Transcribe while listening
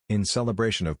In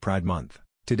celebration of Pride Month,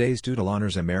 today's Doodle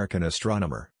honors American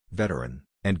astronomer, veteran,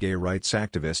 and gay rights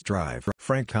activist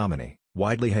Frank Kameny,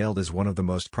 widely hailed as one of the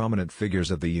most prominent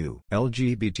figures of the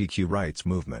LGBTQ rights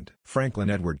movement. Franklin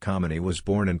Edward Kameny was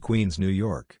born in Queens, New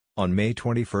York, on May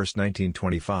 21,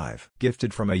 1925.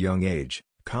 Gifted from a young age,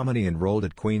 Kameny enrolled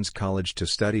at Queens College to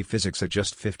study physics at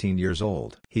just 15 years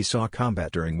old. He saw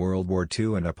combat during World War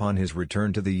II and upon his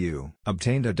return to the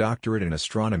obtained a doctorate in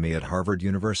astronomy at Harvard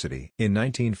University. In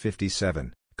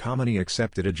 1957, Kameny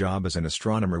accepted a job as an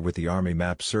astronomer with the Army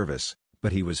Map Service,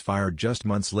 but he was fired just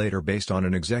months later based on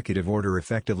an executive order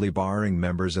effectively barring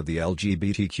members of the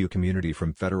LGBTQ community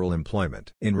from federal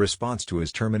employment. In response to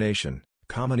his termination,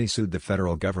 Kameny sued the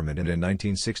federal government and in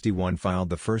 1961 filed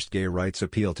the first gay rights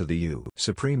appeal to the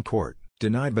Supreme Court.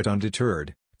 Denied but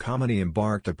undeterred, Kameny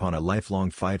embarked upon a lifelong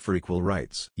fight for equal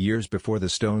rights. Years before the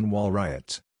Stonewall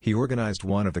riots, he organized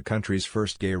one of the country's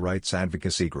first gay rights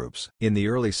advocacy groups. In the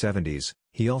early 70s,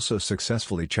 he also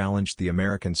successfully challenged the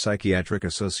American Psychiatric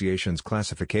Association's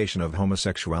classification of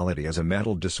homosexuality as a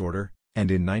mental disorder,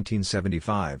 and in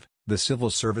 1975, the Civil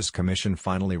Service Commission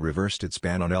finally reversed its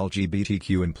ban on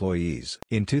LGBTQ employees.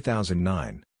 In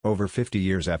 2009, over 50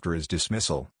 years after his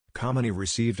dismissal, Kameny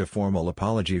received a formal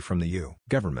apology from the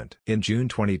government. In June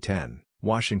 2010,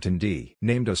 Washington, D.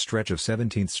 named a stretch of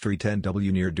 17th Street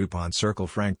NW near DuPont Circle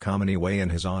Frank Kameny Way in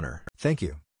his honor. Thank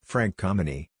you, Frank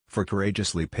Kameny, for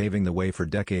courageously paving the way for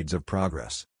decades of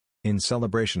progress. In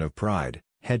celebration of Pride,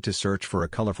 head to search for a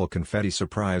colorful confetti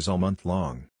surprise all month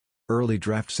long. Early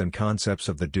drafts and concepts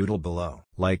of the Doodle below.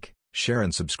 Like, share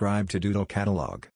and subscribe to Doodle Catalog.